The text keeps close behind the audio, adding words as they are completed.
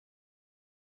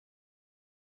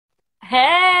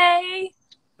Hey!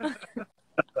 How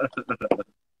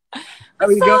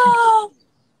are you going?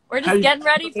 We're just getting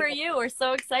ready for you. We're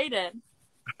so excited.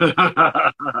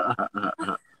 Have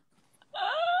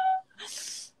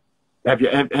you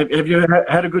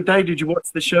had a good day? Did you watch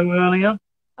the show earlier?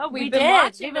 Oh, we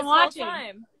did. We've been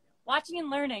watching. Watching and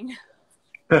learning.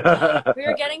 We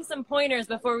were getting some pointers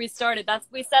before we started.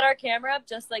 We set our camera up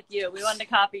just like you. We wanted to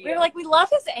copy you. We were like, we love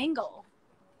his angle.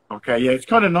 Okay, yeah, it's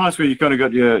kind of nice where you kind of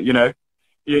got your, your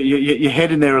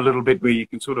head in there a little bit where you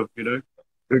can sort of, get a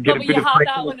bit of. You hop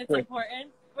out when it's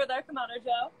important with our Kamado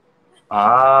Joe.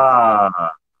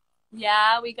 Ah.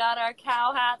 Yeah, we got our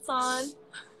cow hats on.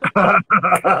 It's a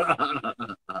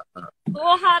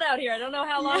little hot out here. I don't know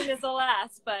how long this will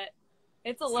last, but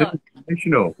it's a look.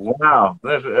 Sensational. Wow.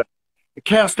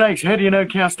 Cow steaks. How do you know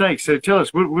cow steaks? So tell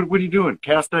us, what are you doing?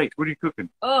 Cow steaks. What are you cooking?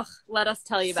 Ugh, let us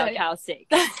tell you about cow steak.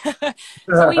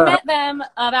 So we met them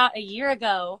about a year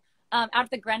ago out at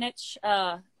the Greenwich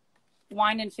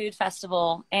Wine and Food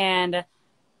Festival, and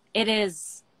it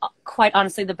is quite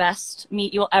honestly the best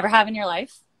meat you will ever have in your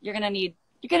life. You're gonna need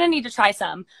to try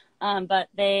some. But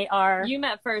they are. You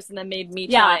met first and then made me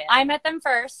try it. I met them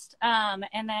first,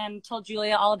 and then told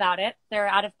Julia all about it. They're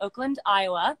out of Oakland,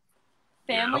 Iowa.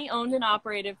 Family owned and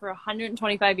operated for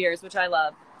 125 years, which I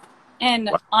love. And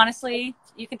honestly,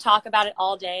 you can talk about it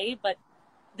all day, but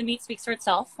the meat speaks for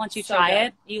itself. Once you try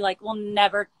it, you will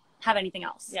never have anything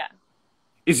else. Yeah.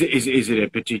 Is it a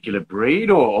particular breed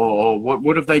or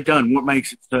what have they done? What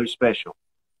makes it so special?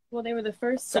 Well, they were the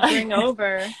first to bring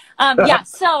over. Yeah.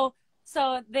 So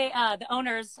they the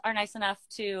owners are nice enough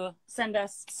to send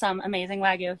us some amazing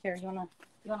Wagyu. Here, you wanna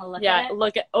look at it? Yeah,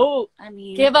 look at. Oh, I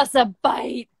mean, give us a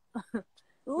bite.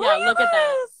 Look at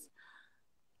that.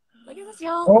 Look at this,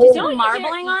 y'all. Oh. She's doing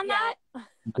marbling on that.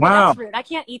 Wow. That's rude. I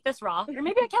can't eat this raw. Or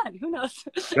maybe I can. Who knows?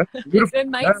 It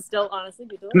might still honestly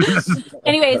be delicious.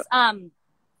 Anyways,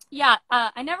 yeah,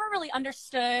 I never really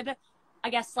understood, I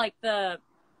guess, the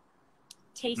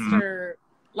taste or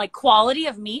quality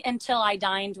of meat until I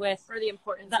dined with the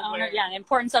importance the owner. Yeah, the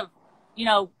importance of,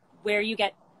 where you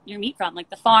get your meat from,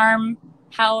 the farm,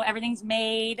 how everything's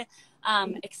made,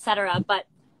 etc. But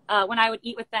when I would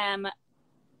eat with them,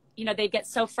 they'd get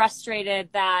so frustrated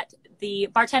that the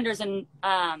bartenders and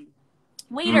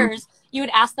waiters, you would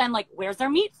ask them, where's their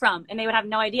meat from? And they would have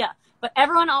no idea. But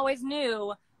everyone always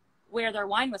knew where their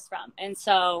wine was from. And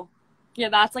so... yeah,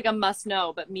 that's a must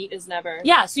know, but meat is never...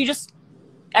 yeah, so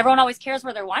everyone always cares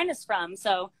where their wine is from.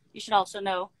 So you should also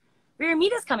know where your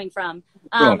meat is coming from.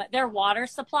 Their water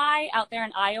supply out there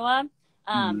in Iowa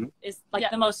is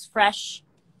the most fresh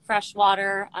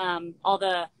water.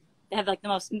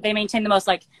 They maintain the most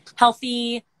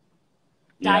healthy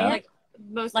diet,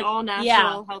 most all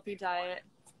natural healthy diet.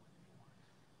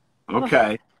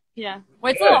 Okay. Yeah.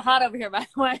 Well, it's a little hot over here, by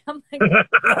the way. I'm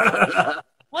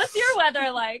what's your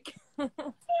weather like?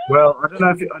 Well, I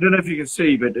don't know if you can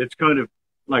see, but it's kind of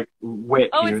wet.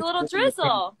 Oh, it's a little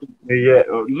drizzle. Yeah,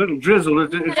 a little drizzle.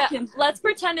 Yeah, let's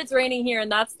pretend it's raining here, and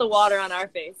that's the water on our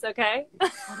face, okay?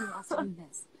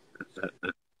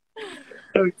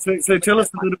 So tell us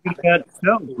a little bit about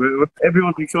yourself.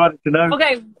 Everyone's excited to know.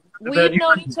 Okay, we've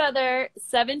known each other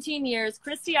 17 years.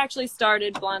 Kristi actually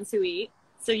started Blondes Who Eat,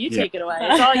 so you take it away.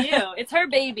 It's all you. It's her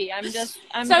baby.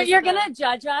 You're gonna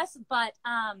judge us, but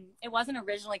it wasn't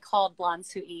originally called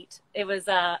Blondes Who Eat. It was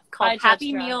called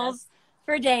Happy Meals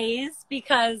for Days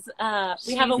because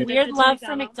we have a weird love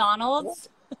for McDonald's.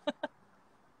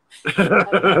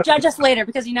 Judge us later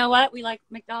because you know what? We like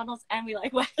McDonald's and we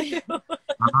like Wagyu. It's all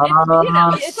about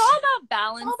balancing. It's all about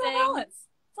balance.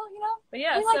 So, but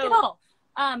yeah, we like it all.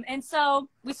 And so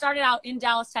we started out in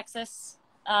Dallas, Texas.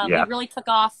 We really took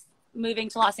off moving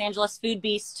to Los Angeles. Food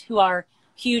Beast, who are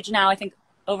huge now, I think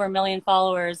over 1 million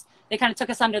followers. They kind of took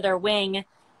us under their wing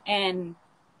and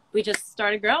we just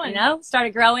started growing.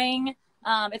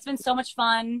 It's been so much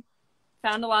fun.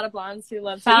 Found a lot of blondes who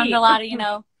love to eat. Found a lot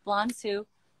of, blondes who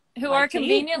are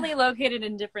conveniently located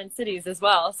in different cities as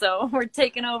well. So we're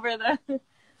taking over the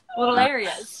little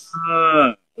areas.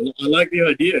 I like the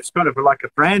idea. It's kind of like a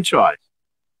franchise.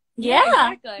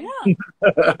 Yeah, exactly. Yeah.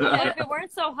 If it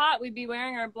weren't so hot, we'd be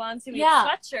wearing our Blondes Who Eat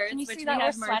sweatshirts, which we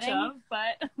have merch of,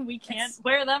 but we can't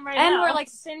wear them right now. And we're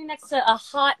standing next to a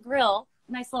hot grill.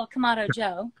 Nice little Kamado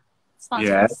Joe.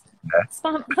 Sponsor us.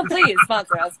 Please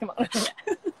sponsor us. Come on.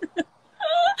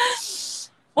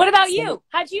 What about you?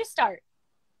 How'd you start?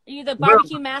 Are you the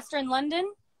barbecue master in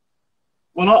London?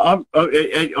 Well,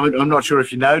 I'm not sure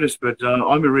if you noticed, but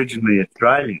I'm originally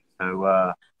Australian.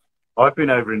 So I've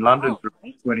been over in London for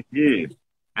 20 years.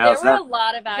 There were a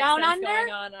lot of accents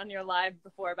going on your live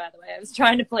before, by the way. I was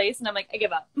trying to place, and I'm like, I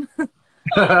give up.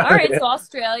 All right, so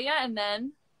Australia, and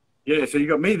then? Yeah, so you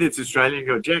got me that's Australian, you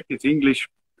got Jack that's English,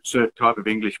 certain type of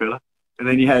English fella, and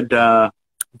then you had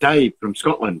Dave from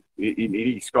Scotland.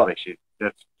 He's Scottish.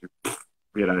 That's,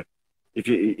 you know, if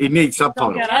you need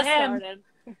subtitles. Don't get us started.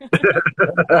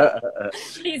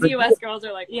 These US girls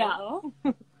are like, oh.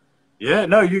 Yeah,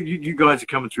 no, you guys are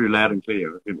coming through loud and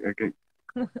clear. I can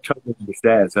totally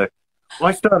understand. So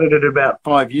I started it about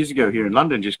 5 years ago here in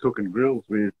London, just cooking grills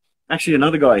with actually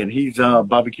another guy, and he's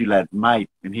barbecue lad's mate,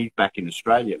 and he's back in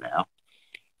Australia now.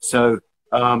 So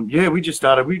yeah, we just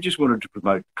started. We just wanted to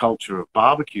promote culture of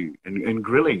barbecue and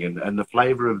grilling and the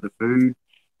flavour of the food,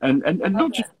 and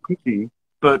not just cooking,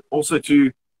 but also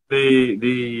to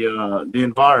the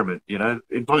environment. You know,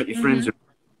 invite your friends.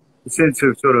 The sense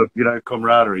of sort of, you know,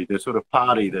 camaraderie, the sort of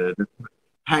party, the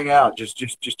hang out, just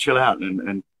chill out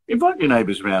and invite your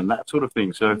neighbours around, that sort of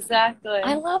thing. So exactly,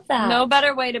 I love that. No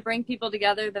better way to bring people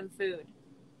together than food.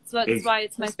 So that's why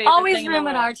it's my favorite. Always thing room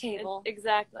at our table.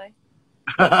 Exactly.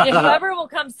 Whoever will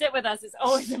come sit with us is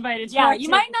always invited. To our you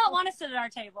table. might not want to sit at our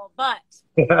table, but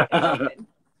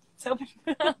it's open.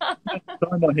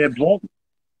 Dye my hair blonde.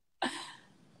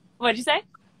 What'd you say?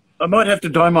 I might have to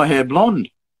dye my hair blonde.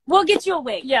 We'll get you a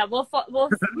wig. Yeah, we'll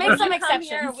make some exceptions.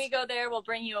 Here, we go there, we'll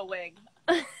bring you a wig.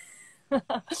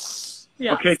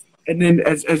 Yeah. Okay, and then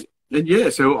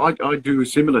yeah, so I do a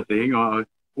similar thing. I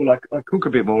cook a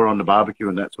bit more on the barbecue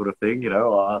and that sort of thing. You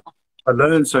know, I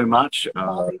learn so much. You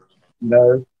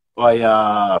know,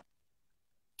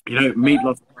 you know, meet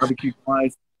lots of barbecue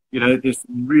guys. You know, there's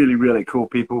really cool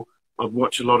people. I've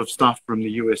watched a lot of stuff from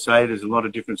the USA. There's a lot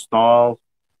of different styles.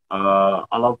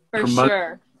 I love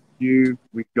promoting.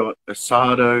 We've got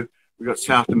asado, we've got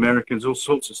South Americans, all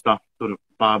sorts of stuff, sort of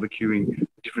barbecuing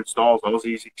different styles,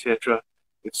 Aussies, etc.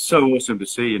 It's so awesome to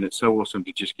see, and it's so awesome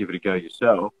to just give it a go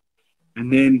yourself.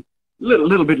 And then a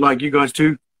little bit like you guys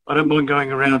too, I don't mind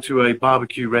going around to a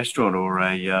barbecue restaurant or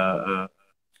a you know,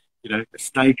 a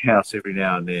steakhouse every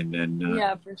now and then, and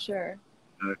yeah, for sure.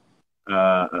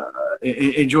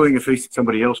 Enjoying a feast that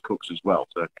somebody else cooks as well.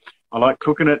 So I like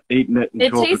cooking it, eating it. And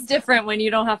it tastes different when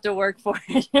you don't have to work for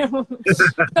it.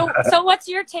 So what's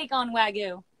your take on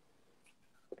Wagyu?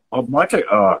 Oh, my take?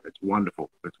 Oh, it's wonderful.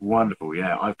 It's wonderful.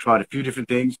 Yeah, I've tried a few different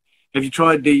things. Have you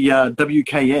tried the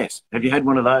WKS? Have you had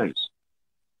one of those?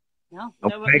 No.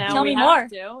 Tell me more.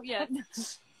 Yeah.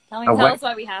 Tell us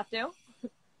why we have to.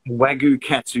 Wagyu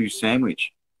katsu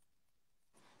sandwich.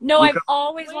 No, I've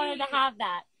always wanted to have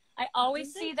that. I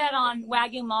always see that on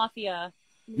Wagyu Mafia.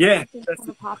 Yeah. That's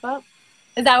a pop-up.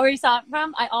 Is that where you saw it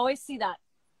from? I always see that.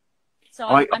 So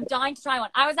I'm dying to try one.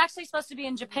 I was actually supposed to be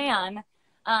in Japan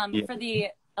for the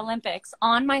Olympics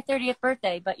on my 30th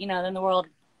birthday, but, you know, then the world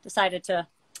decided to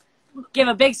give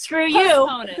a big screw you.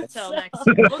 Postpone it till next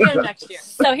year. We'll get it next year.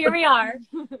 So here we are.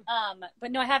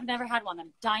 But no, I have never had one.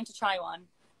 I'm dying to try one.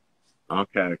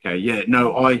 Okay. Yeah,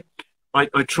 no, I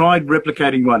tried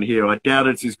replicating one here. I doubt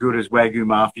it's as good as Wagyu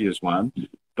Mafia's one,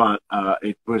 but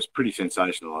it was pretty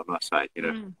sensational, I must say. You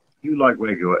know, you like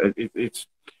Wagyu. It's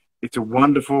a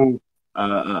wonderful,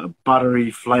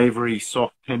 buttery, flavoury,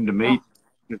 soft, tender meat. Oh.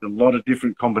 There's a lot of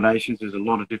different combinations. There's a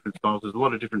lot of different styles. There's a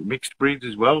lot of different mixed breeds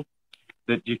as well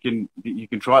that you can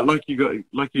try. Like you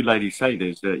ladies say,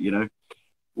 there's you know,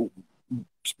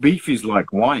 beef is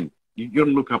like wine. You got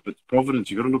to look up its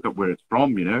provenance. You got to look up where it's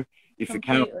from. You know, if the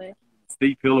cow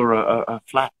steep hill or a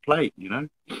flat plate, you know,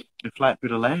 a flat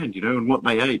bit of land, you know, and what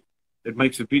they ate, it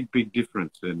makes a big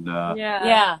difference. And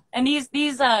yeah, and these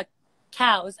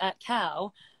cows at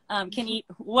Cow can eat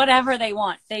whatever they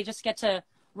want. They just get to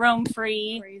roam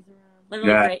free,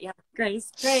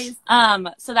 graze.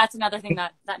 So that's another thing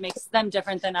that makes them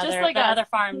different than other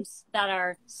farms that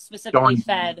are specifically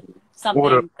fed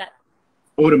something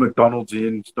order McDonald's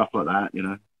in stuff like that, you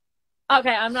know.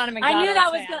 Okay, I'm not a McDonald's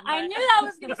I knew that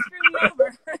was gonna screw you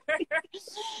over.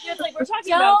 It's like we're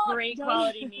talking about great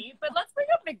quality meat, but let's bring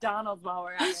up McDonald's while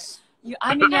we're at it.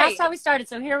 I mean, that's how we started,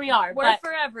 so here we are. We're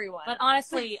for everyone. But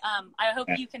honestly, I hope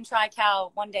you can try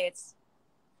Cow one day. It's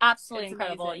absolutely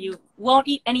incredible. Amazing. You won't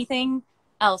eat anything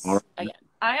else again.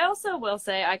 I also will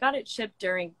say I got it shipped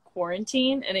during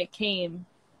quarantine, and it came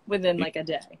within like a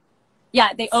day.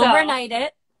 Yeah, they overnight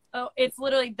it. Oh, it's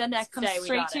literally the next day. Comes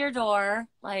straight to your door.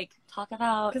 Like, talk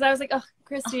about. Because I was like, oh,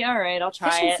 Kristi, all right, I'll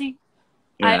try it.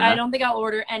 I don't think I'll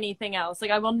order anything else.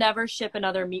 Like, I will never ship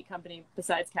another meat company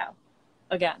besides Cow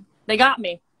again. They got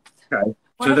me. Okay,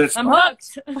 so I'm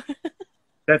hooked.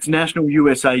 That's national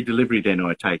USA delivery. Then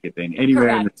I take it. Then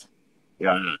anywhere. Correct.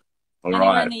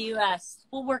 Anywhere in the US.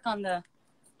 We'll work on the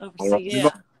overseas.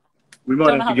 Right. We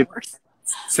might have to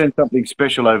send something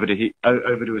special over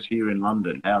to us here in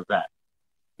London. How's that?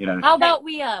 You know. How about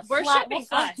we we're shipping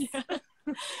fast.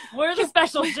 We're the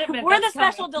special shipment. We're the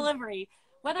special delivery.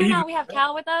 Whether or not we have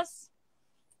Cal with us.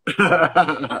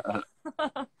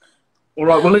 All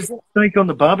right, well, let's steak on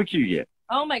the barbecue yet.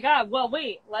 Oh my God. Well,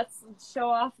 wait, let's show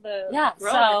off the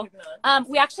so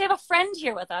we actually have a friend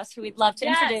here with us who we'd love to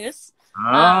introduce.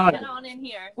 Get on in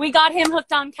here. We got him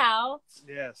hooked on cow.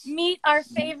 Yes. Meet our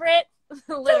favorite,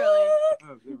 literally.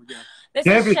 Oh, there we go. This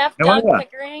is Chef Doug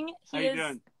Pickering. How you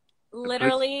doing?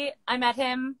 Literally, I met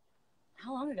him,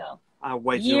 how long ago?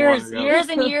 Way too long ago. Years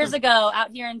and years ago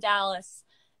out here in Dallas.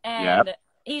 And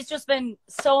he's just been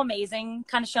so amazing,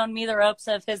 kind of shown me the ropes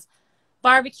of his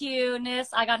barbecue-ness.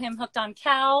 I got him hooked on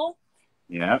cow.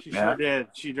 Yeah, she sure did.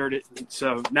 She did it.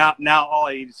 So now all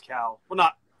I eat is cow. Well,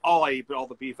 not all I eat, but all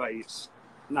the beef I eat is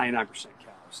 99%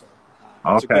 cow. So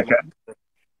okay.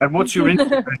 And what's your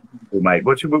Instagram handle, mate?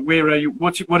 What are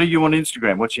you on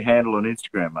Instagram? What's your handle on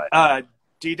Instagram, mate?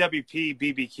 DWP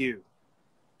BBQ.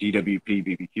 DWP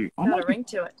BBQ. Got a ring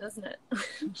to it, doesn't it?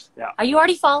 Yeah. Are you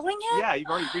already following him? Yeah, you've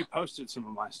already reposted some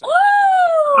of my stuff.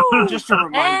 Woo! Just a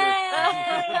reminder.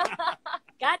 Hey!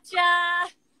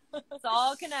 Gotcha. It's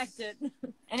all connected.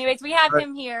 Anyways, we have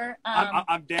him here.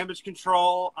 I'm damage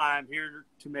control. I'm here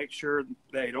to make sure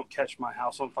they don't catch my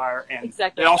house on fire. And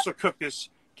they also cook this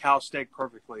cow steak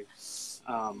perfectly,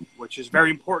 which is very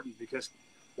important because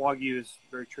Wagyu is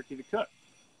very tricky to cook.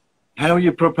 How are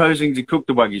you proposing to cook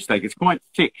the Wagyu steak? It's quite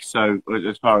thick, so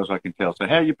as far as I can tell. So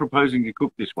how are you proposing to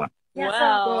cook this one? Yeah,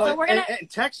 wow. So we're gonna. In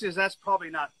Texas, that's probably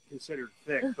not considered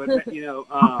thick, but you know,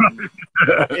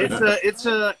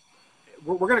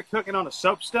 we're gonna cook it on a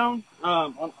soapstone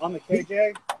on the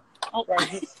KJ. Oh.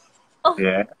 Right.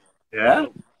 Yeah. Yeah.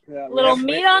 Little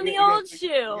meat on the old shoe.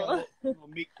 A little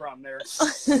meat crumb there.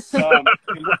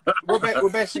 We're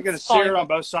basically going to sear it on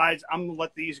both sides. I'm going to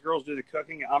let these girls do the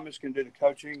cooking. I'm just going to do the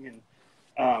coaching, and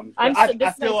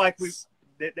I feel like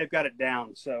they've got it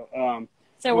down. So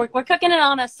we're cooking it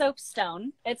on a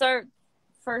soapstone. It's our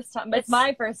first time. It's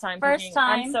my first time. Cooking.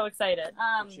 I'm so excited.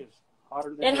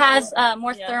 It has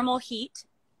more thermal heat.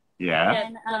 Yeah.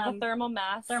 And a thermal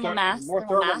mass. More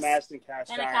thermal mass than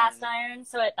cast iron. And a cast iron,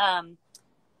 so it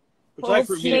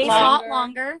stays hot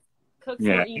longer. Cooks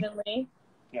more evenly.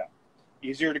 Yeah.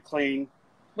 Easier to clean.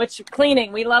 Which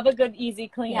cleaning, we love a good easy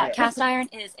clean. Yeah, cast iron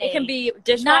is it can be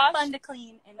not fun to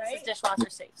clean, and this is dishwasher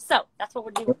safe. So that's what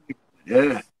we're doing.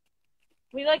 Yeah.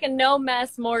 We like a no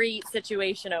mess, more eat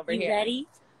situation over here. Ready?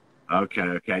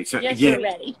 Okay. So you're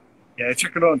ready. Yeah,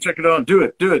 check it on. Do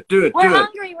it. We're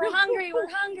hungry. We're hungry.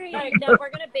 All right, now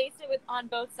we're gonna baste it on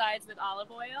both sides with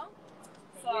olive oil.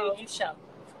 So you show.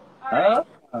 All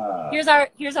right. Here's our.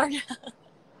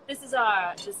 This is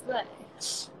our display.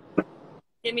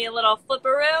 Give me a little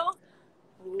flipperoo.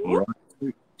 All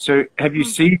right. So, have you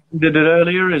seasoned it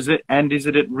earlier? Is it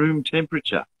at room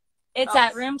temperature? It's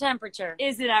at room temperature.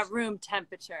 Is it at room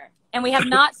temperature? And we have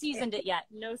not seasoned it yet.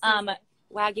 No seasoning.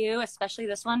 Wagyu, especially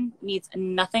this one, needs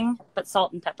nothing but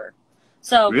salt and pepper.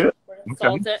 So we're gonna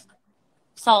salt it.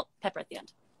 Salt, pepper at the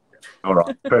end. All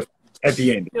right, perfect. At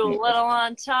the end. Do a little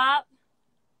on top.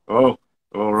 Oh,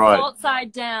 all right. Salt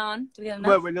side down. Do we have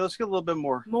enough? Wait, let's get a little bit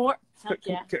more. More.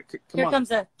 Yeah.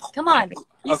 Come on.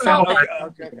 You salt it.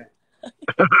 Okay.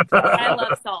 I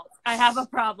love salt. I have a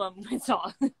problem with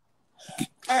salt. All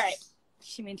right.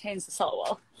 She maintains the salt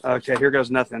wall. Okay, here goes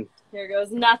nothing. Here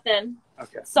goes nothing.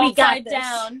 Okay. Salt side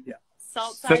down. Yeah.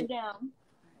 Salt side down.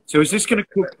 So is this going to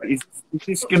cook? Is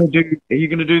this going to do? Are you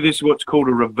going to do this what's called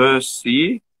a reverse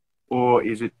sear, or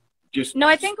is it just? No,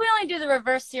 I think we only do the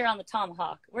reverse sear on the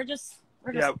tomahawk. We're just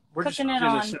cooking it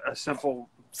on a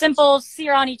simple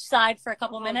sear on each side for a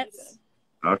couple minutes.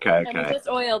 Okay. And we just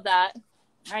oiled that.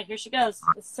 All right, here she goes.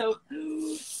 It's so.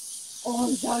 Oh,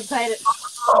 I'm so excited.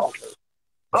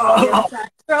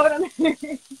 Throw it on there.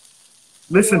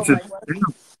 Listen to.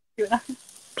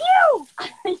 Pew!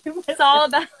 It's all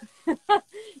about. You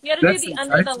got to do the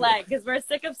under the leg because we're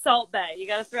sick of Salt Bay. You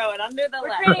got to throw it under the leg.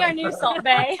 We're creating our new Salt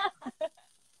Bay.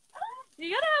 You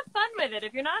got to have fun with it.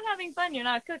 If you're not having fun, you're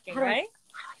not cooking, right?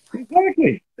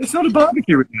 Exactly. It's not a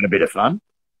barbecue without a bit of fun.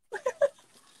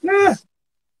 Yeah.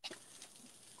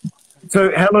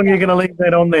 So how long are you going to leave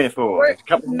that on there for? A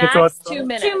couple max 2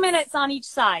 minutes. 2 minutes on each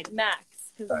side, max.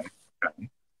 Okay.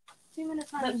 2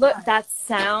 minutes on each look, side. that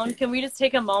sound. Can we just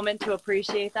take a moment to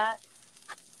appreciate that?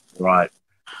 Right.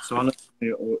 Silence in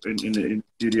the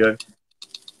studio.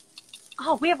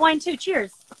 Oh, we have wine too.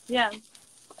 Cheers. Yeah.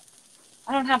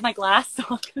 I don't have my glass, so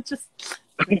I'm going to just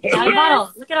out of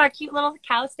bottle. Look at our cute little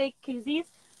cow steak koozies.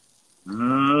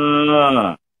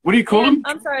 What do you call them?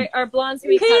 I'm sorry, our blonde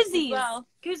sweet koozies. Well.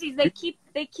 Koozies. They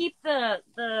keep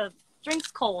the drinks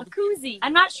cold. A koozie.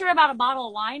 I'm not sure about a bottle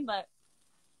of wine, but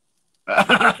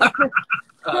I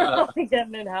don't think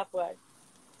cutting it halfway.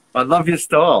 I love your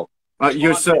style.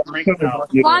 You're so.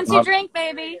 Wants you drink,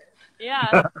 baby.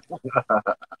 Yeah.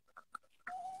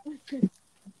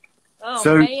 Oh,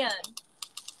 So, man.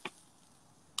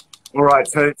 All right,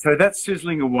 so that's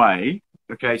sizzling away.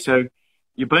 Okay, so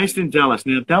you're based in Dallas.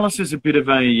 Now, Dallas is a bit of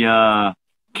a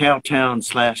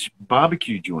cowtown /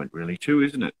 barbecue joint, really, too,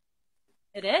 isn't it?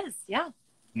 It is, yeah.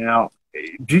 Now,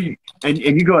 do you, and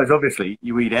you guys, obviously,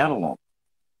 you eat out a lot.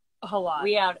 A lot.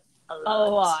 We out a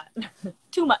lot.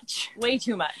 Too much. Way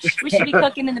too much. We should be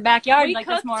cooking in the backyard We like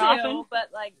cook this more too, often. but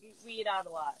like we eat out a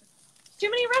lot. Too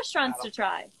many restaurants to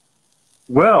try.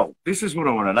 Well, this is what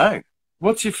I want to know.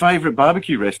 What's your favorite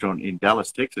barbecue restaurant in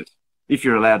Dallas, Texas? If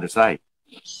you're allowed to say.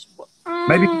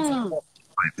 Maybe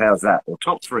how's that? Or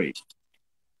top 3?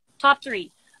 Top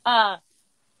 3.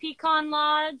 Pecan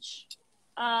Lodge.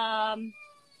 What?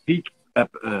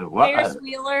 Ferris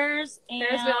Wheelers. And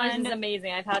Ferris Wheelers is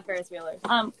amazing. I've had Ferris Wheelers.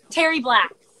 Terry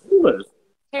Black's.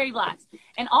 Terry Black's.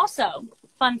 And also,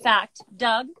 fun fact,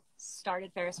 Doug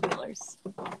started Ferris Wheelers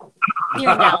here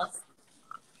in Dallas.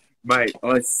 Mate,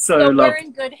 I so love. we're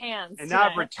in good hands. And now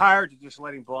I've retired to just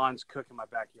letting blondes cook in my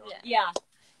backyard. Yeah.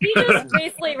 He just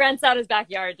basically rents out his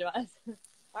backyard to us.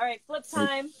 All right, flip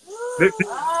time.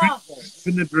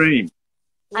 In the dream.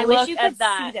 I wish Look you at could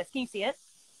that. see this. Can you see it?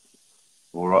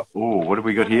 All right. Oh, what have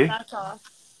we got here? That's off.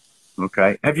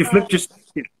 Okay. Have you flipped your steak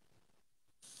yet?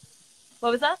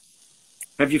 What was that?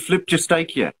 Have you flipped your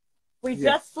steak yet? We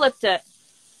just flipped it.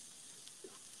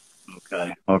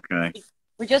 Okay. Okay.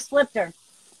 We just flipped her.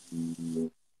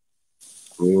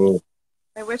 Cool.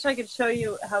 I wish I could show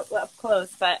you how up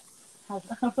close, but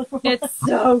it's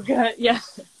so good. Yeah.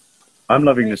 I'm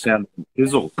loving the sound of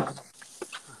sizzle.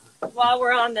 While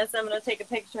we're on this, I'm going to take a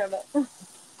picture of it.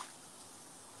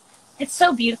 It's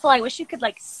so beautiful. I wish you could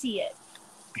like see it,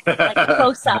 like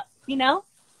close up. You know.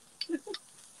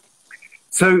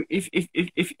 So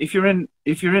if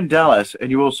you're in Dallas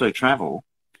and you also travel,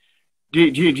 do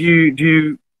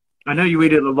you? I know you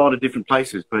eat at a lot of different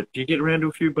places, but do you get around to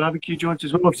a few barbecue joints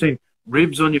as well? I've seen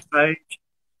ribs on your page.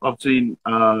 I've seen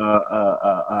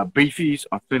beefies.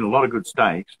 I've seen a lot of good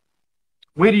steaks.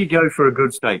 Where do you go for a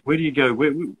good steak? Where do you go?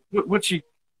 What's your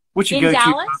In go-to?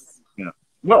 Dallas? Yeah.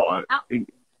 Well,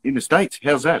 in the States.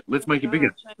 How's that? Let's make it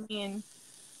bigger. I mean,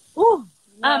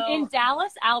 In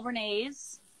Dallas,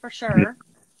 Albernays for sure.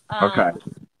 Okay.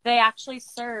 They actually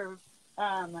serve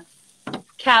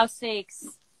cow steaks,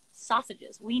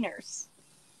 sausages, wieners,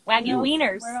 wagyu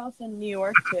wieners. where else in New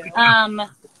York too?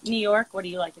 New York. What do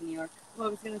you like in New York? What I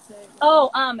was going to say. Oh,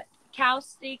 cow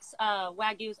steaks,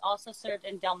 wagyu's also served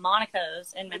in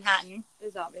Delmonico's in Manhattan,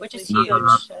 which is huge.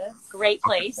 Delicious. Great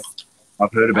place.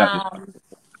 I've heard about this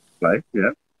place. Yeah.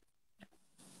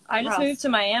 I just moved to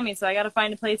Miami, so I got to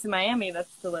find a place in Miami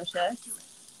that's delicious.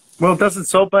 Well, doesn't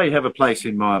Salt Bay have a place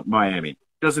in Miami?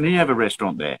 Doesn't he have a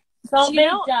restaurant there? Salt Bay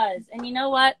does. And you know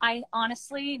what? I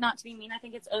honestly, not to be mean, I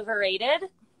think it's overrated.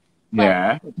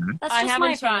 Yeah. That's I just haven't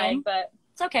my tried, opinion. but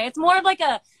It's okay. It's more of like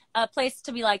a place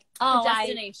to be like, oh, a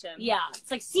destination. yeah,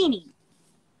 it's like sceney.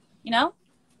 You know?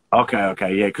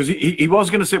 Okay, yeah. Because he was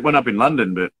going to set one up in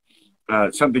London, but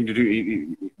something to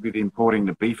do with importing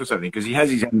the beef or something, because he has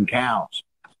his own cows.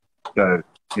 So,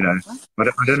 you know, I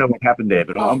don't know what happened there,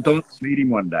 but I'm going to meet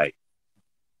him one day.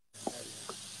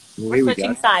 Well, here we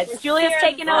Switching go. sides. Julia's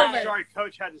taking over. Sorry,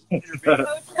 Coach had to intervene.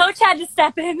 Coach had to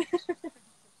step in.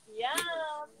 Yeah.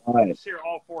 Right. Let's hear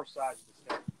all 4 sides of the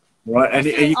steak. Right. And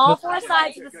Seeing all 4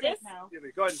 sides of the steak now. Yeah,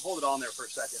 but go ahead and hold it on there for a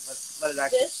second. Let it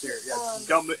actually sear. Yeah,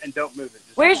 don't move it.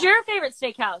 Just Where's your favorite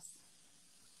steakhouse?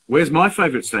 where's my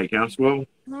favorite steakhouse? Well,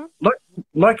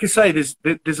 like you say,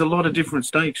 there's a lot of different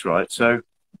steaks, right? So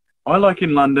I like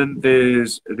in London,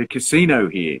 there's the casino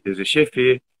here. There's a chef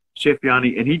here, Chef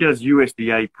Yanni, and he does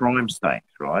USDA prime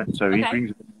steaks, right? So he brings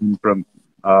them in from,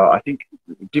 I think,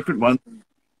 different ones.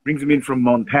 Brings them in from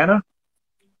Montana,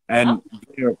 and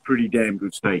they're a pretty damn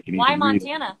good steak. And Why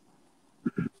Montana?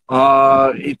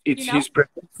 It's his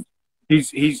preference.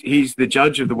 He's the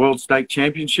judge of the World Steak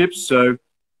Championships, so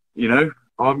you know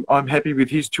I'm happy with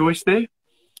his choice there.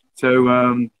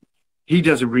 So he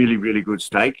does a really good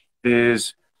steak.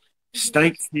 There's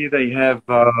steaks here. They have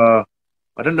I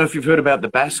don't know if you've heard about the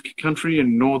Basque country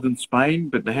in northern Spain,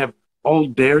 but they have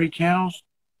old dairy cows.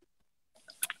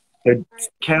 They're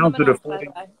cows that are 40.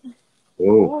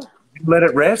 Oh, let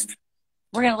it rest.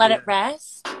 We're gonna let it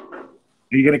rest. Are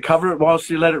you going to cover it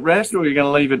whilst you let it rest, or are you going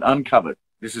to leave it uncovered?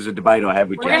 This is a debate I have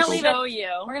with We're gonna Jackal. leave it.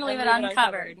 We're gonna leave it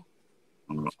uncovered.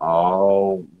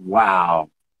 Oh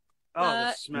wow! Oh,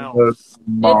 the smell. Oh,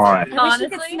 my. Honestly, you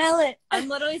could smell it. I'm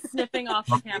literally sniffing off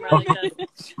the camera like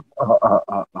this.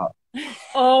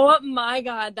 Oh my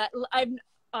god, that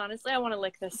Honestly, I want to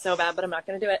lick this so bad, but I'm not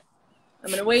going to do it. I'm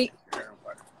going to wait.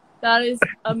 That is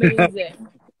amazing.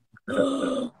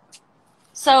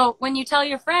 So when you tell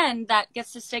your friend that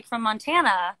gets the steak from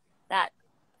Montana, that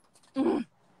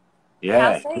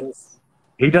yeah, cow steaks?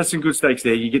 He does some good steaks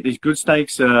there. You get these good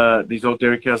steaks, these old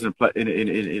dairy cows in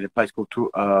a place called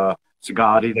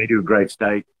Sigardi. They do a great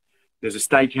steak. There's a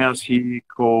steakhouse here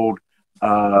called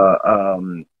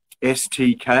STK,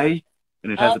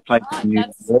 and it has a place in New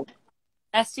York.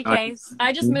 STKs.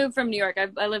 I just moved from New York. I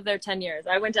lived there 10 years.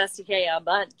 I went to STK a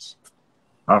bunch.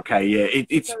 Okay, yeah,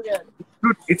 it's so good.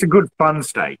 It's a good fun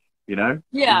steak, you know.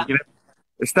 Yeah. You know,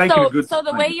 a steak is a good. So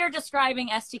the way you're describing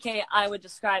STK, I would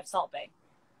describe Salt Bay.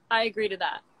 I agree to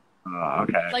that. Oh,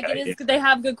 okay. Like it is, they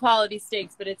have good quality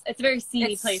steaks, but it's a very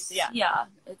sceney place. Yeah. Yeah,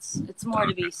 it's more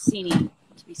to be seen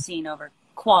over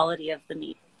quality of the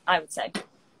meat, I would say.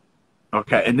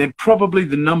 Okay, and then probably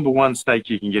the #1 steak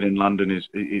you can get in London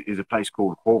is a place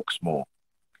called Hawksmoor,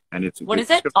 and it's what is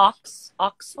it?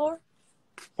 Oxford?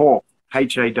 Hawk,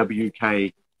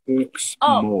 HAWK, Hawksmoor.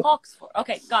 Oh, Hawksmoor.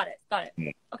 Okay, got it.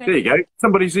 Yeah. Okay. There you go.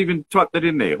 Somebody's even typed that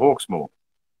in there, Hawksmoor.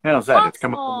 How's that? It's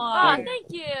come up. Oh, thank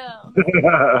you.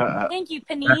 Thank you,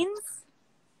 Panines.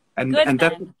 Good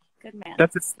man.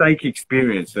 That's a steak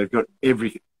experience. They've got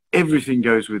everything. Everything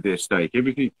goes with their steak.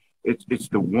 Everything. It's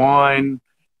the wine.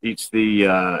 It's the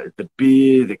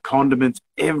beer, the condiments,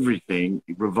 everything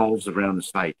revolves around the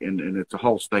steak, and it's a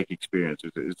whole steak experience.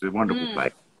 It's a wonderful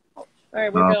place. All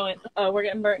right, we're going. Oh, we're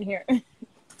getting burnt here.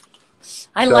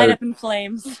 I light up in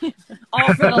flames.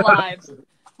 All for the lives.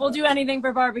 We'll do anything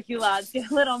for barbecue, lads.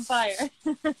 Get lit on fire.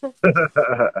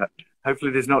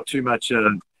 Hopefully, there's not too much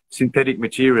synthetic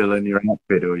material in your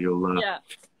outfit, or you'll. Yeah.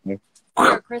 Here,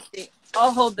 Kristi,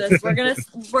 I'll hold this. We're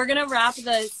gonna wrap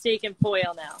the steak in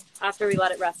foil now after we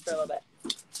let it rest for a little bit.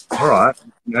 All right.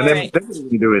 And then what are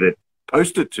you do with it?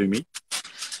 Post it to me.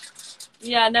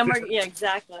 Yeah, and then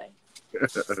exactly.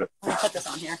 I'll put this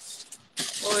on here.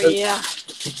 Oh yeah.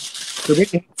 So when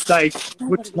you have steak,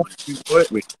 which one do you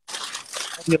work with?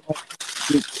 Do you like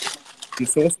your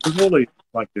sauce or you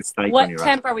like the steak? What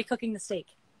temp are we cooking the steak?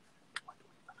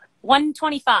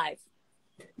 125.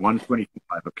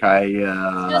 125, okay.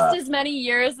 Just as many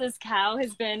years as Cow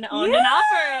has been owned and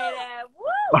operated. Woo!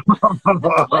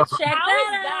 Let's check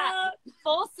that out.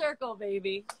 Full circle,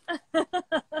 baby.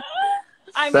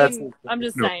 I'm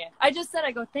just saying. I just said,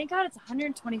 thank God it's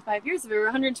 125 years. If it were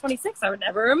 126, I would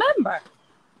never remember.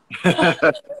 You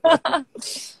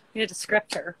had to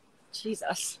script her.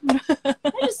 Jesus. I'm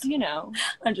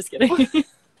just kidding.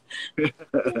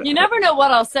 You never know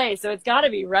what I'll say, so it's got to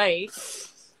be right.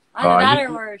 Either that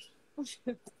or we're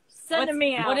sending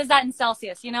me out. What is that in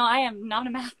Celsius? You know, I am not a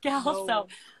math gal, so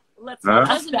let's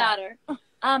doesn't matter.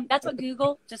 That's what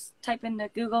Google. Just type into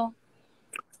Google.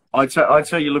 I'd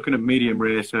say you're looking at medium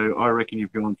rare, so I reckon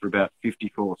you've gone for about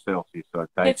 54 Celsius. I'd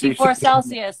say. 54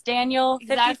 Celsius, Daniel.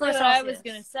 Exactly 54 what Celsius. I was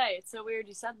gonna say. It's so weird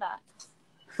you said that.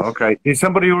 Okay. Has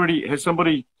somebody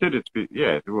said it's?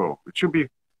 Yeah. Well, it should be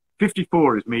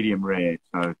 54 is medium rare.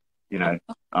 So you know.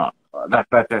 That's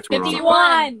what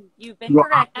 51. You've been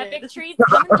corrected. Epic treats.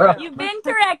 You've been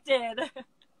corrected.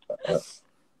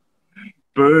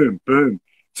 Boom, boom.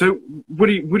 So, what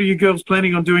are you girls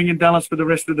planning on doing in Dallas for the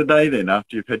rest of the day then?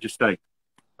 After you've had your steak?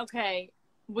 Okay,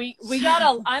 we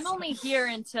gotta. I'm only here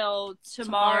until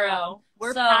tomorrow.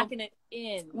 We're packing it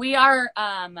in. We are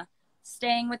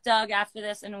staying with Doug after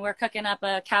this, and we're cooking up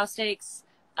a cow steaks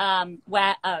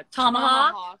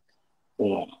tomahawk.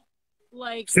 Oh.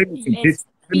 Like it's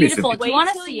beautiful. Do you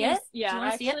want to see it? Yeah, do you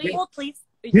want to see it? People, please.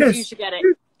 Yes. You should get it.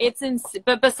 It's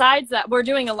but besides that, we're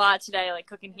doing a lot today, like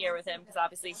cooking here with him, because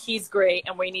obviously he's great,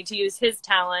 and we need to use his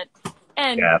talent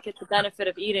and get the benefit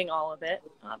of eating all of it,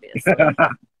 obviously.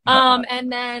 And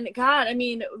then, God, I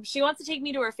mean, she wants to take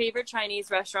me to her favorite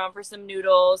Chinese restaurant for some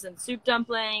noodles and soup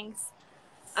dumplings.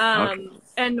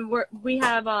 And we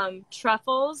have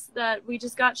truffles that we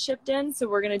just got shipped in, so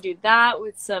we're gonna do that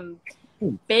with some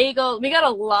bagel. We got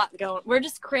a lot going. We're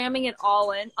just cramming it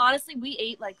all in. Honestly, we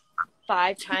ate like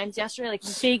 5 times yesterday, like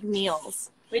big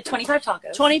meals. We had 25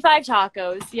 tacos. 25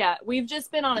 tacos. Yeah, we've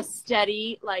just been on a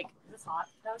steady It's hot.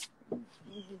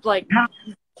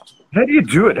 How do you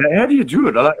do it? How do you do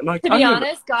it? Like to be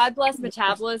honest, God bless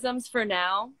metabolisms for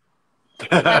now.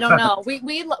 I don't know. We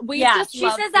just she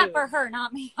says that for her,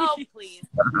 not me. Oh, please.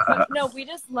 No, we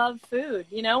just love food.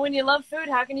 You know, when you love food,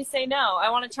 how can you say no? I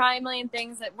want to try a million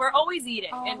things that we're always eating.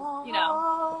 And, you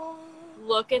know,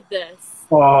 look at this.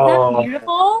 Oh. Isn't that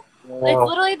beautiful? It's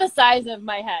literally the size of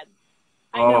my head.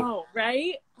 I know,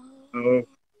 right?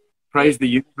 Praise the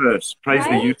universe. Praise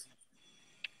the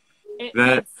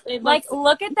universe.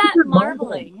 Look at that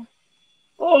marbling.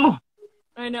 Oh,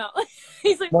 I know.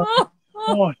 He's like,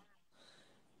 oh.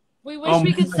 We wish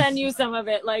we could send you some of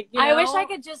it. Like, I wish I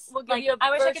could just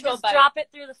drop it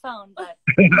through the phone, but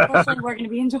unfortunately we're going to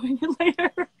be enjoying it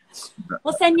later.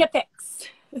 We'll send you pics.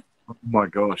 Oh my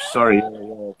gosh, sorry.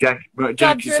 Jack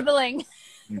dribbling.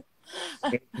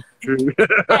 True.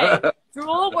 Hey,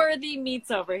 drool-worthy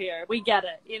meats over here. We get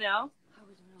it, you know?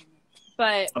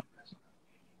 But...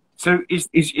 So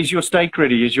is your steak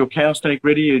ready? Is your cow steak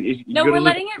ready? No, we're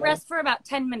letting it rest for about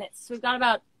 10 minutes. We've got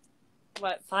about,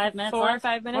 what, 5 minutes Four left? or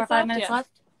 5 minutes 4 or 5 minutes left?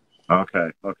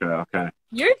 Okay.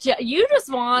 You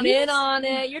just want in on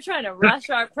it. You're trying to rush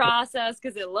our process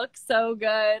because it looks so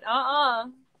good.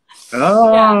 Oh.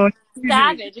 Yeah.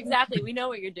 Savage, exactly. We know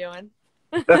what you're doing.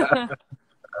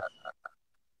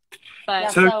 But yeah,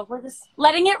 so we're just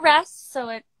letting it rest so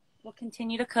it will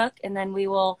continue to cook, and then we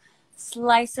will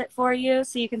slice it for you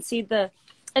so you can see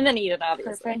and then eat it,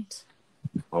 obviously. Perfect.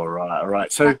 All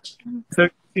right. So you're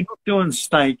not doing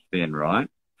steak then, right?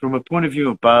 From a point of view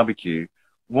of barbecue,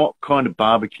 what kind of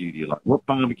barbecue do you like? What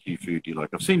barbecue food do you like?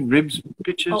 I've seen ribs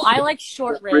pictures. Oh, I like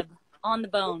short rib on the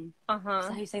bone. Is that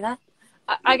how you say that?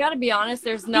 I got to be honest.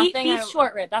 There's nothing. Beef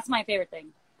short rib. That's my favorite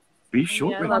thing. Beef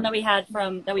short rib. The one that we had ate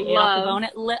off the bone.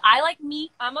 I like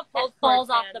meat. I'm a pulled falls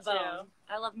off the bone. Too.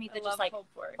 I love meat that just like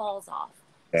falls off.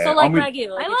 Yeah, so like Ragu.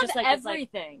 Like, I love just, like,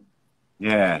 everything.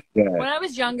 Yeah. When I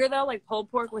was younger though, like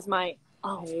pulled pork was my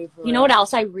favorite. You know what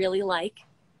else I really like?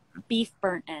 Beef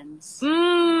burnt ends.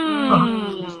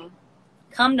 Come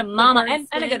to mama and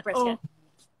a good brisket.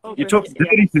 You're talking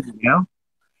dirty to me now.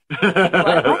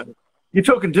 What? You're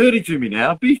talking dirty to me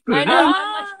now. Beef burnt ends.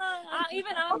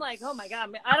 Even I'm like, oh my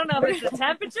God, I don't know if it's the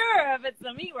temperature or if it's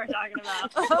the meat we're talking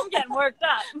about. I'm getting worked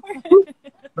up.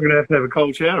 We're going to have a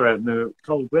cold shower out in the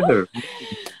cold weather.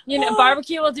 You know,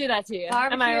 barbecue will do that to you.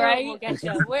 Am I right? We'll get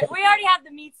you. We already have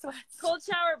the meat sweats. Cold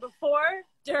shower before,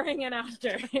 during, and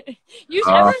after.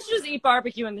 Everyone should just eat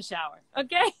barbecue in the shower,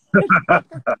 okay?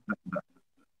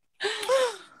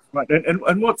 Right,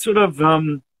 and what sort of,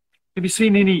 have you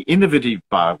seen any innovative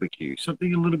barbecue?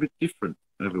 Something a little bit different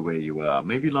over where you are?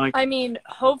 Maybe like... I mean,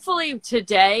 hopefully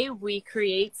today we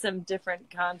create some different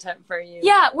content for you.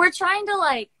 Yeah, we're trying to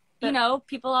like, you know,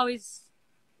 people always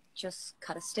just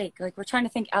cut a steak. Like, we're trying to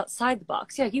think outside the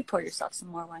box. Yeah, you pour yourself some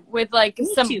more wine. With like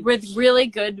with really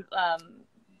good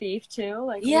beef too.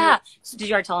 Like yeah. So did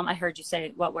you already tell them? I heard you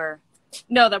say what we're...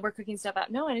 No, that we're cooking stuff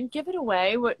out. No, I didn't give it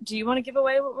away. What do you want to give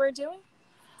away what we're doing?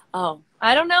 Oh.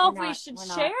 I don't know if we should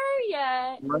share yet.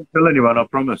 I won't tell anyone, I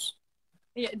promise.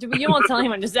 Yeah, you won't tell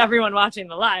anyone, just everyone watching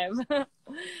the live.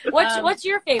 What's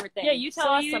your favorite thing? Yeah, you tell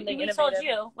us something we innovative. Told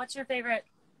you. What's your favorite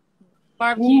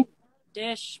barbecue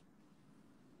dish?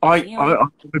 I'm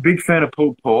a big fan of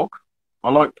pulled pork. I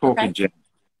like pork in general.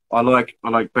 I like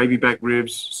baby back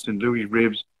ribs, St. Louis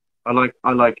ribs. I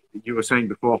like you were saying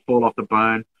before, fall off the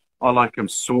bone. I like them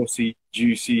saucy,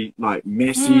 juicy, like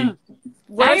messy.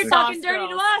 Why are you talking dirty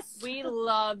to us? We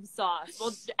love sauce.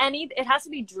 Well, it has to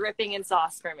be dripping in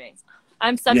sauce for me.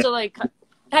 I'm such a like.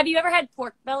 Have you ever had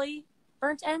pork belly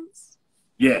burnt ends?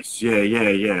 Yes,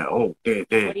 yeah. Oh, they're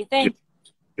what do you think?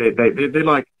 They're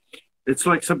like, it's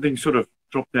like something sort of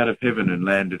dropped out of heaven and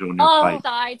landed on your plate.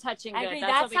 Thigh touching good. I agree.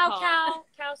 That's how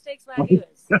cow steaks Wagyu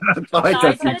is. Thigh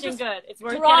touching good. It's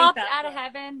worth dropped out of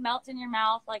heaven, melts in your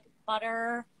mouth like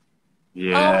butter.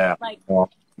 Yeah.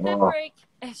 Break.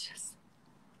 It's just.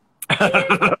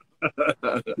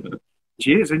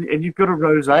 Cheers, and you've got a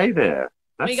rosé there.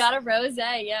 We got a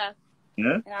rosé, yeah.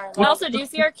 Yeah. And also, do you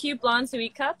see our cute blonde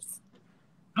sweet cups?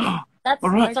 That's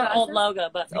our old logo,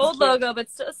 but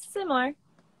still similar.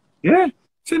 Yeah.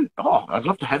 I'd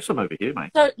love to have some over here,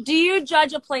 mate. So, do you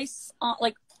judge a place on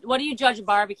what do you judge a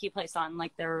barbecue place on?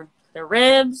 Like their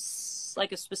ribs,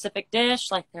 like a specific dish,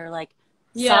 like their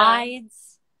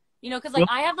sides. You know, because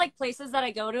I have places that I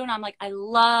go to, and I'm like, I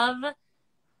love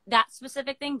that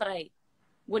specific thing, but I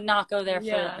would not go there for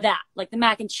that. Like the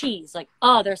mac and cheese. Like,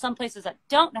 there are some places that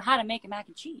don't know how to make a mac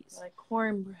and cheese. Like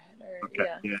cornbread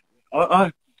Yeah.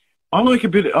 I like a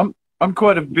bit. I'm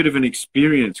quite a bit of an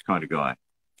experienced kind of guy.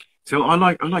 So I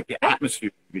like the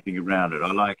atmosphere, everything around it.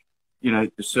 I like,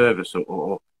 the service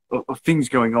or things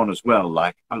going on as well.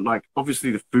 Like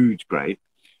obviously the food's great.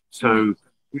 So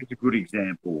here's a good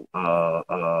example.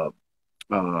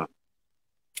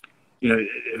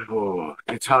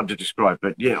 It's hard to describe,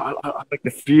 but I like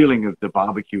the feeling of the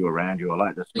barbecue around you. I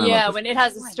like the smell. Yeah, when it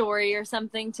has a story or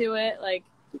something to it, like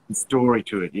a story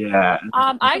to it. Yeah.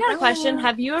 I got a question.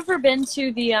 Have you ever been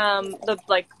to the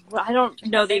I don't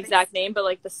know the exact name, but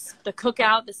like the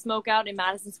cookout, the smokeout in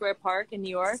Madison Square Park in New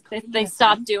York? They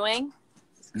stopped doing.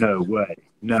 No way.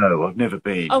 No, I've never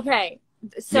been. Okay,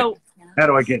 so how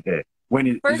do I get there?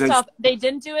 First off, they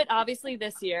didn't do it obviously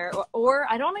this year, or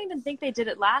I don't even think they did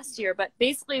it last year, but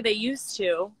basically they used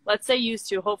to, let's say used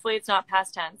to, hopefully it's not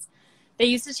past tense. They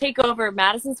used to take over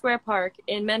Madison Square Park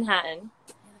in Manhattan,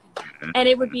 and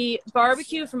it would be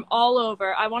barbecue from all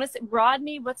over. I want to say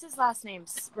Rodney, what's his last name?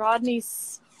 Rodney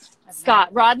Scott.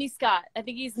 Rodney Scott. I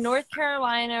think he's North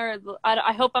Carolina, or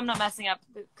I hope I'm not messing up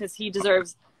because he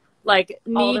deserves like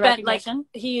knee bent, like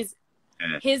he's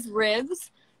his ribs.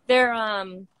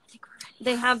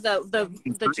 They have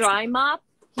the dry mop.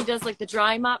 He does like the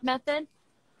dry mop method.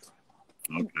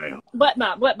 Okay. Wet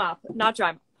mop, not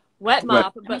dry mop. Wet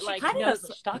mop, but like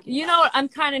you know, I'm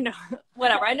kind of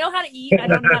whatever. I know how to eat. I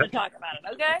don't know how to talk about it.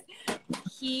 Okay.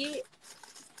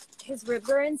 His ribs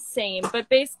are insane, but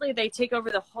basically they take over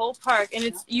the whole park,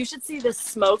 and you should see the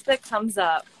smoke that comes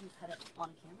up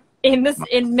in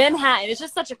Manhattan. It's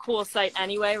just such a cool sight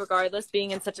anyway, regardless, being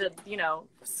in such a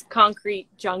concrete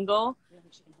jungle.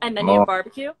 And then you have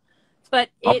barbecue, but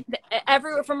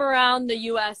everywhere from around the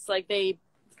U.S., like they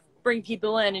bring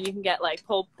people in, and you can get like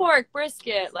pulled pork,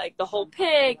 brisket, like the whole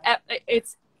pig.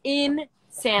 It's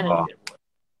insanity.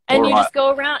 And you just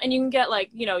go around, and you can get like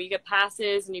you get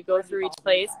passes, and you go through each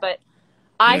place. But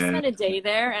I spent a day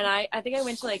there, and I think I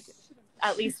went to like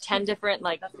at least 10 different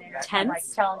like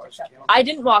tents. I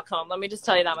didn't walk home, let me just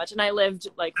tell you that much, and I lived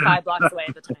like 5 blocks away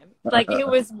at the time. Like it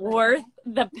was worth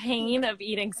the pain of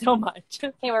eating so much.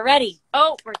 Okay, we're ready.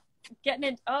 Oh, we're getting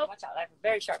in. Oh, watch out, I have a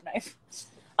very sharp knife.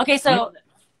 Okay, so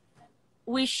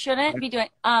we shouldn't be doing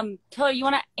Pillar, you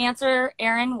want to answer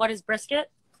Aaron what is brisket?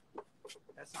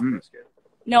 That's not brisket.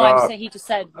 No, I'm saying he just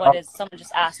said what is. Someone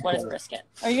just asked what is brisket.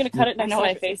 Are you gonna cut it next to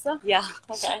my face though? Yeah.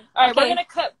 Okay. All right, we're gonna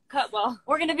cut well.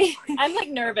 We're gonna be. I'm like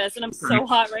nervous, and I'm so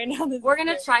hot right now. We're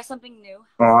gonna try something new.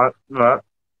 All right.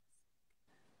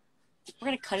 We're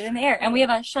gonna cut it in the air, and we have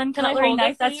a Shun cutlery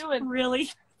knife. That's really.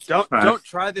 Don't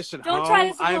try this at home. Don't try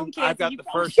this at home, kids. I've got the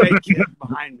first aid kit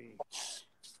behind me.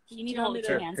 You need to hold it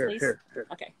in your hands, please. Here.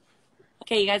 Okay.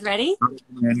 Okay, you guys ready?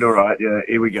 And all right, yeah,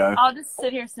 here we go. I'll just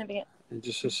sit here snipping it. And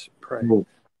just pray.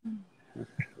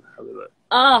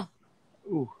 Oh,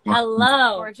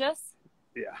 hello. Gorgeous.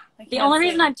 Yeah. The only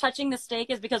reason I'm touching the steak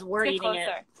is because we're eating it.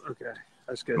 Okay,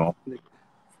 that's good. All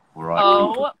right.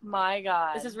 Oh my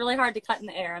God. This is really hard to cut in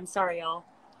the air. I'm sorry, y'all.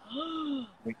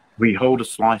 We hold a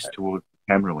slice toward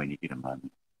the camera when you get a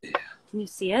moment. Yeah. Can you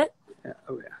see it? Yeah.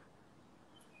 Oh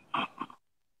yeah.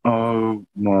 Oh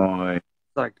my.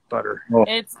 Like butter. Oh.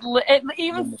 It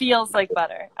even feels like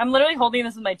butter. I'm literally holding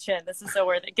this with my chin. This is so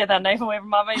worth it. Get that knife away from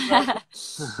Mama.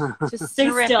 Just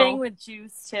dripping with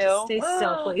juice too. Just stay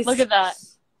still, please. Look at that.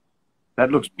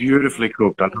 That looks beautifully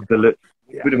cooked. I love the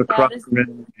bit of a crust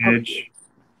around the edge.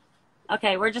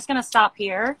 Okay, we're just gonna stop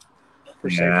here. For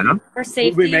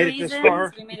safety we made reasons. It this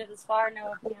far. We made it this far.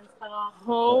 No hands cut off.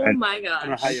 Oh my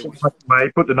God.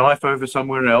 Put the knife over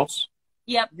somewhere else.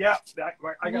 Yep. Yeah.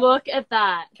 Look at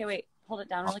that. Okay, wait. Hold it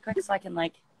down really quick so I can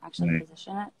like actually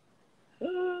position it.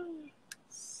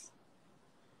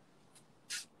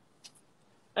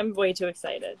 I'm way too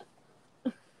excited.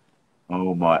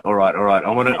 Oh my! All right. I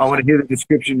want to hear the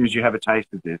description as you have a taste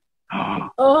of this.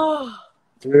 Oh,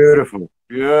 beautiful.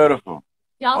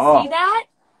 Y'all see that?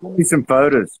 Send me some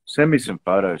photos.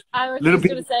 I was just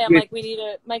gonna say, I'm like, we need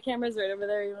a. My camera's right over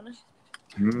there. You wanna?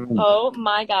 Oh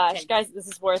my gosh, guys, this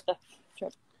is worth the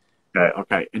trip.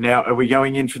 Okay. And now, are we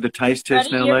going in for the taste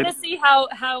test now, You're going to see how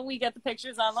we get the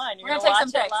pictures online. You're going to watch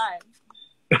it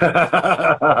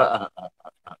live.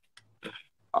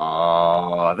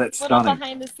 Oh, that's little stunning.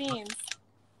 behind the scenes.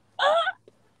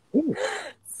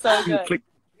 So good. Click.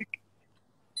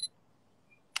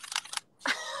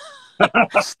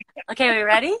 Okay, are we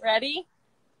ready? Ready?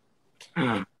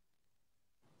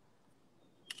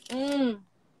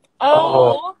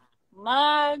 Oh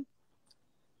my.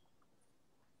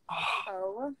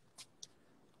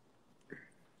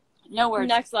 No words.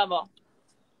 Next level.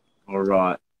 All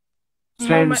right.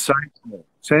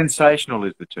 Sensational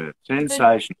is the term.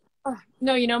 Sensational.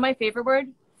 No, you know my favorite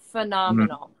word?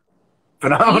 Phenomenal.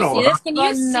 Phenomenal. Can you see this? Can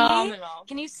you Phenomenal.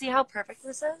 Can you see how perfect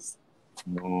this is?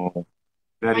 Oh,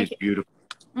 that is beautiful.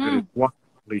 That is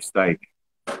wonderfully steak.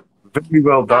 Very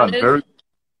well done. Very.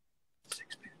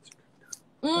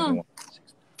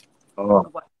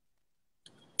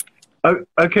 Oh,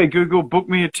 okay, Google, book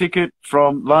me a ticket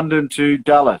from London to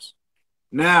Dallas.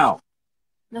 Now.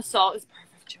 The salt is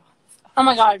perfect, Joe. Oh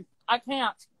my God, I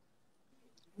can't.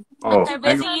 Oh, I'm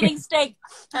busy eating steak.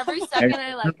 Every second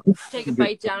I like take a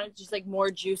bite down, it's just like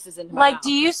more juices into my mouth.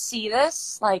 Do you see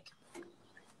this? Like,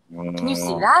 can you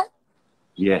see that?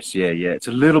 Yes, yeah. It's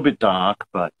a little bit dark,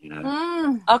 but you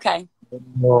know. Okay.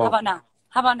 How about now?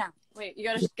 Wait, you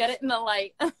gotta get it in the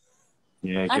light.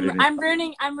 Yeah, I'm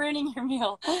ruining your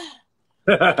meal.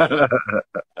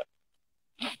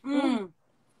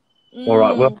 All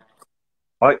right. Well,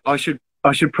 I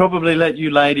should probably let you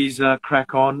ladies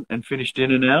crack on and finish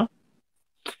dinner now,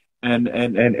 and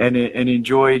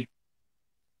enjoy.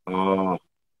 Oh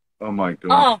my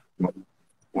God! Oh.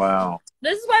 Wow.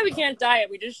 This is why we can't diet.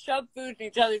 We just shove food in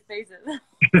each other's faces.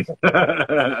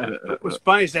 What's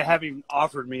funny is they haven't even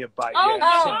offered me a bite Oh, yet.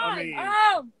 God. So, I mean,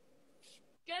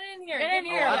 Get in here. Get in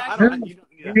here.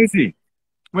 Where is he?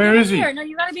 Where is he? No,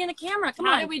 you got to be in the camera. Come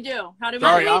on. How did we do?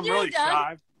 Sorry, I'm really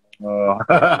shy.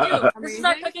 This is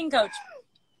our cooking coach.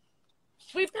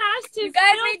 We passed his. You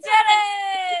guys, we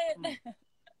did it!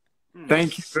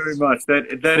 Thank you very much.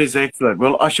 That is excellent.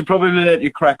 Well, I should probably let you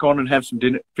crack on and have some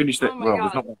dinner. Finish that. Oh, well,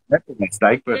 there's not that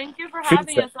steak, but thank you for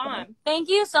having us on. Thank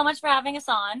you so much for having us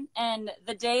on. And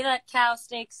the day that Cow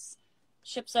Steaks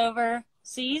ships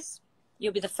overseas,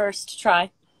 you'll be the first to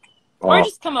try. Or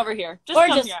just come over here. Or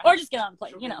just get on the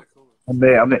plane. You know. I'm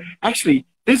there. Actually,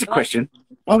 there's a question.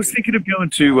 I was thinking of going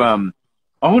to. I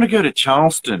want to go to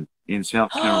Charleston in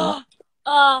South Carolina.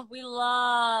 Oh, we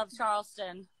love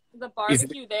Charleston. The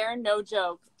barbecue there, no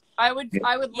joke. I would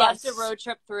love to road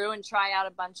trip through and try out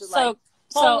a bunch of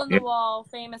hole in the wall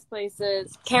famous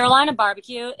places. Carolina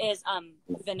barbecue is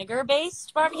vinegar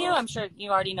based barbecue. I'm sure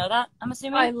you already know that. I'm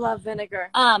assuming. I love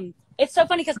vinegar. It's so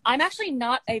funny because I'm actually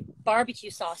not a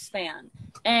barbecue sauce fan,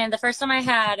 and the first time I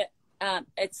had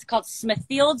it's called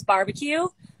Smithfield's barbecue.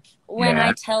 When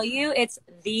I tell you it's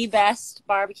the best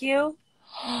barbecue,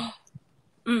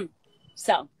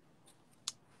 so.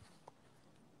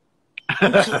 I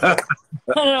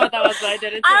don't know what that was, but I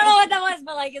did it. I don't know what that was,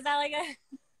 but like, is that like a?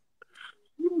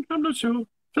 I'm not sure.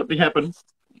 Something happened.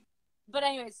 But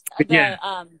anyways, the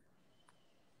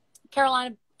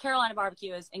Carolina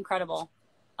barbecue is incredible.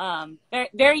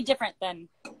 Very different than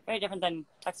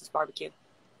Texas barbecue.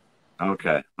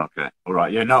 Okay. All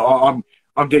right. Yeah. No,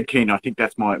 I'm dead keen. I think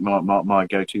that's my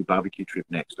go-to barbecue trip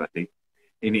next. I think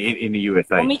in the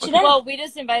USA. We'll meet you there. Well, we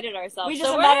just invited ourselves.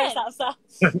 So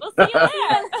we'll see you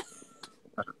there.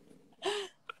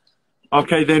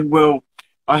 Okay, then. Well,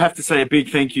 I have to say a big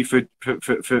thank you for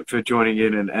joining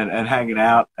in and hanging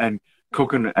out and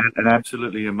cooking an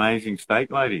absolutely amazing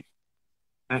steak, ladies.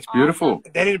 That's beautiful.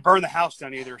 Awesome. They didn't burn the house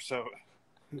down either, so.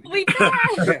 We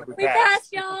passed. We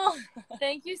passed, y'all.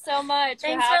 Thank you so much.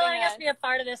 Thanks for letting us be a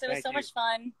part of this. It was so much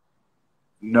fun.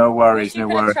 No worries. We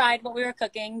could have tried what we were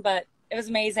cooking, but it was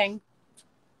amazing.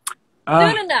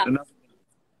 Soon enough.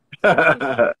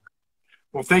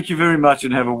 Well, thank you very much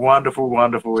and have a wonderful,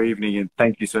 wonderful evening. And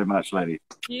thank you so much, ladies.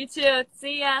 You too.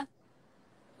 See ya.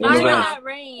 All Bye,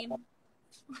 rain.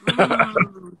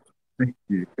 Thank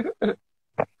you.